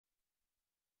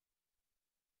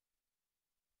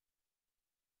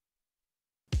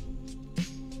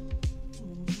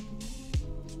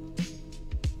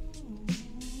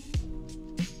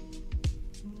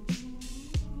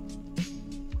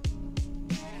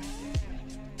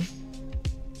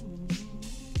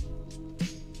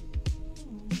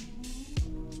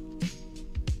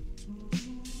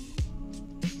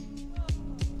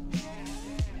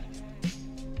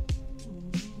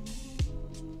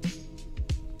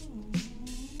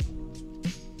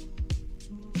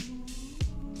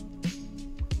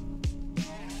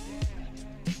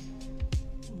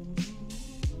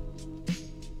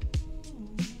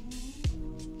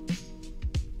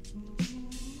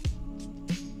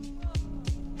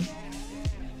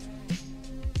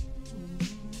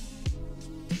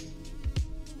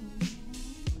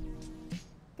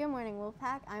Good morning,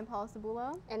 Wolfpack. I'm Paul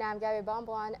Cebulo. And I'm Gabby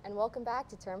Bonbon, and welcome back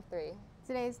to Term 3.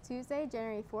 Today is Tuesday,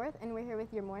 January 4th, and we're here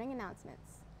with your morning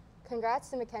announcements. Congrats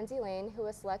to Mackenzie Lane, who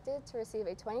was selected to receive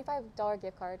a $25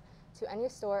 gift card to any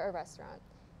store or restaurant.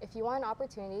 If you want an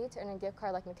opportunity to earn a gift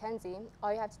card like Mackenzie,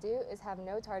 all you have to do is have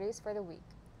no tardies for the week.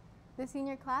 The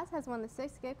senior class has won the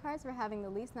 6 gift cards for having the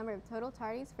least number of total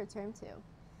tardies for Term 2.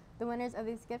 The winners of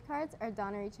these gift cards are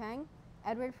Donnery Chang,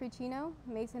 Edward Fruchino,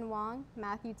 Mason Wong,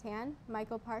 Matthew Tan,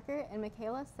 Michael Parker, and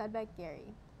Michaela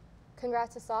Sudbeck-Gary.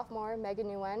 Congrats to sophomore Megan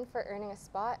Nguyen for earning a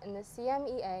spot in the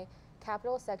CMEA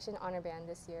Capital Section Honor Band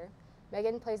this year.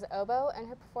 Megan plays the oboe, and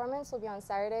her performance will be on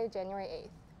Saturday, January 8th.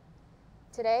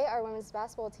 Today, our women's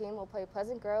basketball team will play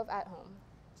Pleasant Grove at home.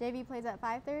 JV plays at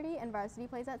 5:30 and varsity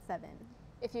plays at 7.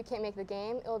 If you can't make the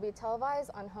game, it will be televised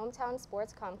on Hometown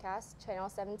Sports Comcast, Channel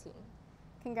 17.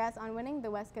 Congrats on winning the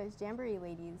West Coast Jamboree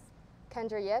ladies.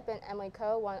 Kendra Yip and Emily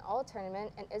Coe won all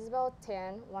tournament, and Isabel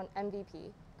Tan won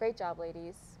MVP. Great job,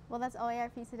 ladies. Well, that's all I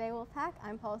have for you today, Wolfpack.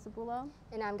 I'm Paul Cebulo.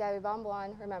 And I'm Gabby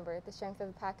Bonbon. Remember, the strength of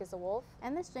the pack is a wolf.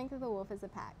 And the strength of the wolf is a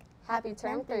pack. Happy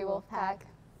Term 3, Wolfpack.